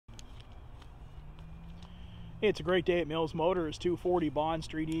It's a great day at Mills Motors, 240 Bond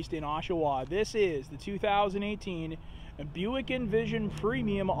Street East in Oshawa. This is the 2018 Buick Envision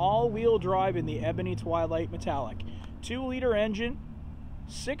Premium all-wheel drive in the Ebony Twilight Metallic. 2-liter engine,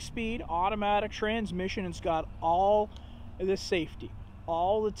 6-speed automatic transmission. It's got all the safety,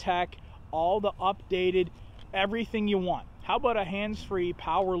 all the tech, all the updated, everything you want. How about a hands-free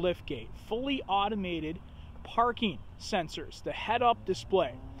power liftgate, fully automated parking sensors, the head-up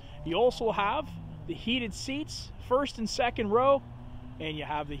display. You also have the heated seats, first and second row, and you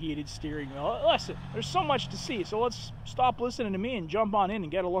have the heated steering wheel. Listen, there's so much to see, so let's stop listening to me and jump on in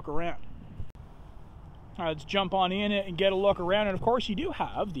and get a look around. All right, let's jump on in and get a look around. And of course, you do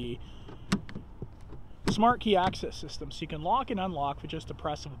have the smart key access system, so you can lock and unlock with just the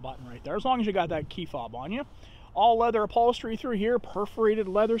press of a button right there, as long as you got that key fob on you. All leather upholstery through here, perforated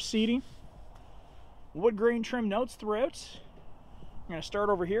leather seating, wood grain trim notes throughout. We're going to start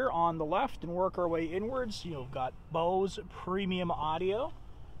over here on the left and work our way inwards. You've got Bose premium audio,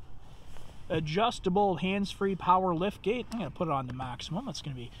 adjustable hands-free power liftgate. I'm going to put it on the maximum. That's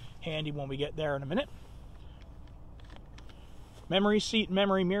going to be handy when we get there in a minute. Memory seat,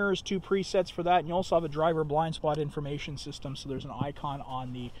 memory mirrors, 2 presets for that. And you also have a driver blind spot information system. So there's an icon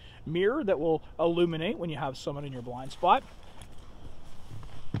on the mirror that will illuminate when you have someone in your blind spot.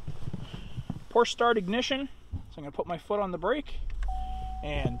 Push start ignition. So I'm going to put my foot on the brake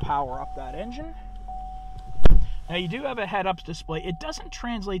and power up that engine. Now you do have a head-up display. It doesn't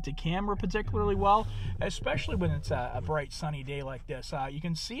translate to camera particularly well, especially when it's a bright sunny day like this. You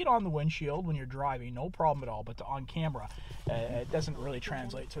can see it on the windshield when you're driving, no problem at all, but on camera it doesn't really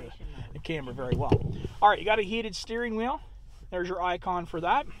translate to the camera very well. Alright, you got a heated steering wheel. There's your icon for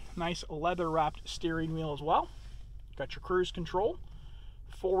that. Nice leather-wrapped steering wheel as well. Got your cruise control,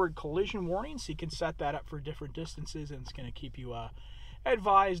 forward collision warning, so you can set that up for different distances, and it's going to keep you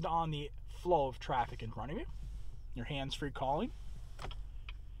advised on the flow of traffic in front of you. Your hands-free calling,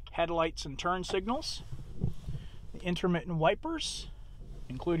 headlights and turn signals, the intermittent wipers,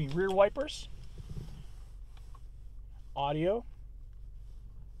 including rear wipers, audio,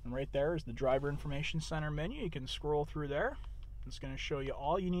 and right there is the driver information center menu. You can scroll through there. It's going to show you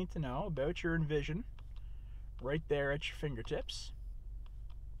all you need to know about your Envision right there at your fingertips.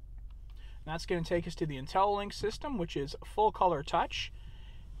 That's going to take us to the IntelliLink system, which is full color touch,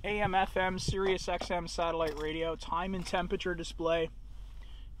 AM, FM, Sirius XM satellite radio, time and temperature display.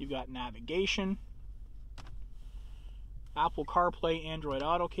 You've got navigation, Apple CarPlay, Android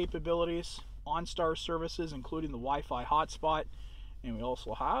Auto capabilities, OnStar services, including the Wi-Fi hotspot, and we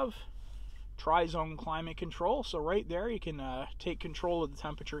also have tri-zone climate control. So right there, you can take control of the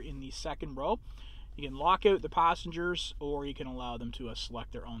temperature in the second row. You can lock out the passengers, or you can allow them to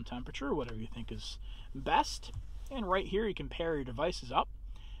select their own temperature, whatever you think is best. And right here, you can pair your devices up,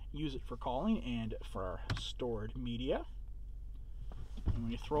 use it for calling and for stored media. And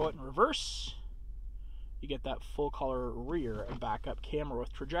when you throw it in reverse, you get that full color rear and backup camera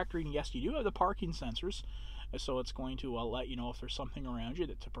with trajectory. And yes, you do have the parking sensors, so it's going to let you know if there's something around you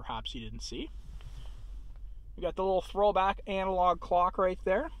that perhaps you didn't see. You got the little throwback analog clock right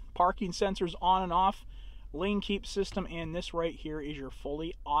there. Parking sensors on and off, lane keep system, and this right here is your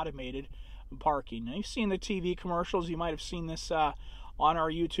fully automated parking. Now, you've seen the TV commercials. You might have seen this on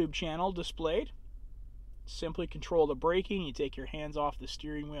our YouTube channel displayed. Simply control the braking. You take your hands off the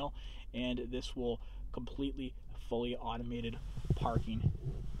steering wheel, and this will completely fully automated parking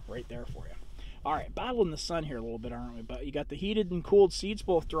right there for you. All right, battling the sun here a little bit, aren't we? But you got the heated and cooled seats,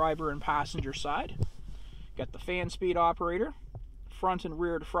 both driver and passenger side. Got the fan speed operator, front and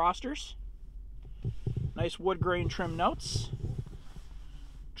rear defrosters, nice wood grain trim notes,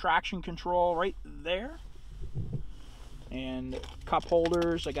 traction control right there, and cup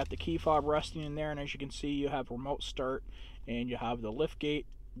holders. I got the key fob resting in there, and as you can see, you have remote start, and you have the lift gate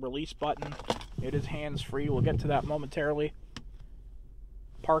release button. It is hands-free. We'll get to that momentarily.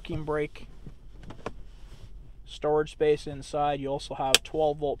 Parking brake, storage space inside. You also have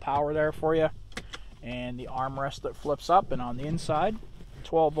 12-volt power there for you, and the armrest that flips up, and on the inside,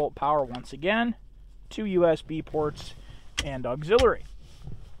 12-volt power once again, 2 USB ports, and auxiliary.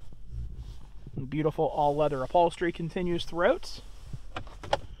 Beautiful all-leather upholstery continues throughout.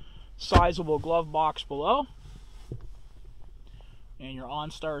 Sizable glove box below. And your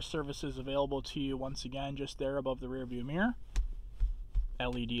OnStar services available to you once again just there above the rear view mirror.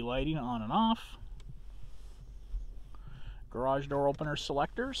 LED lighting on and off. Garage door opener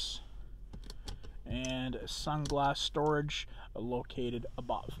selectors. And sunglass storage located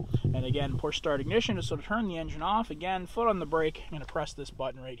above. And again, push start ignition is to turn the engine off. Again, foot on the brake. I'm going to press this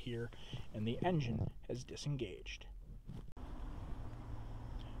button right here, and the engine has disengaged.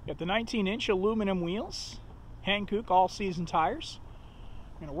 Got the 19-inch aluminum wheels, Hankook all-season tires.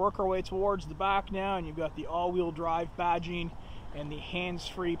 We're going to work our way towards the back now, and you've got the all-wheel drive badging and the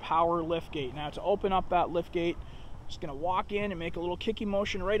hands-free power liftgate. Now to open up that liftgate, I'm just going to walk in and make a little kicking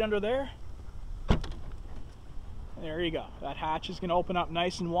motion right under there. There you go. That hatch is going to open up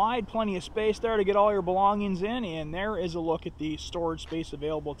nice and wide. Plenty of space there to get all your belongings in. And there is a look at the storage space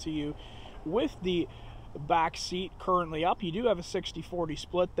available to you with the back seat currently up. You do have a 60-40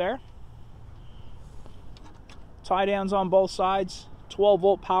 split there. Tie downs on both sides.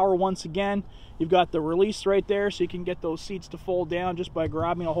 12-volt power once again. You've got the release right there, so you can get those seats to fold down just by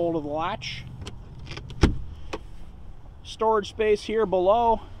grabbing a hold of the latch. Storage space here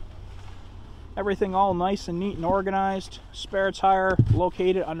below. Everything all nice and neat and organized. Spare tire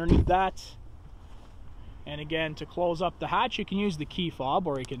located underneath that. And again, to close up the hatch, you can use the key fob,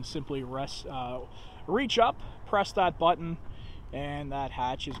 or you can simply reach up, press that button, and that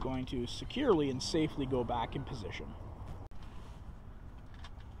hatch is going to securely and safely go back in position.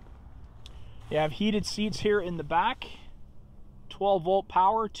 You have heated seats here in the back, 12-volt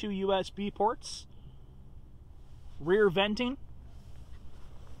power, 2 USB ports, rear venting.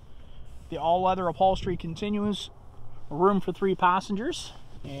 The all-leather upholstery continues, room for 3 passengers,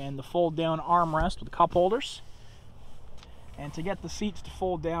 and the fold-down armrest with cup holders. And to get the seats to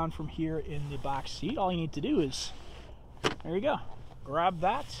fold down from here in the back seat, all you need to do is, there you go, grab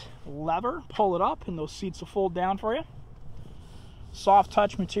that lever, pull it up, and those seats will fold down for you. Soft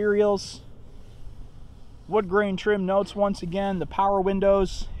touch materials, wood grain trim notes once again, the power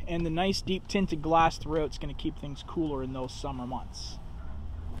windows, and the nice deep tinted glass throughout is going to keep things cooler in those summer months.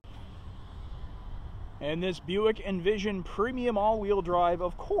 And this Buick Envision Premium all-wheel drive,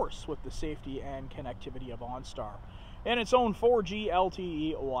 of course, with the safety and connectivity of OnStar, and its own 4G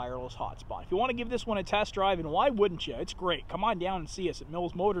LTE wireless hotspot. If you want to give this one a test drive, and why wouldn't you? It's great. Come on down and see us at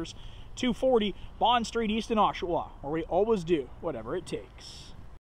Mills Motors, 240 Bond Street East in Oshawa, where we always do whatever it takes.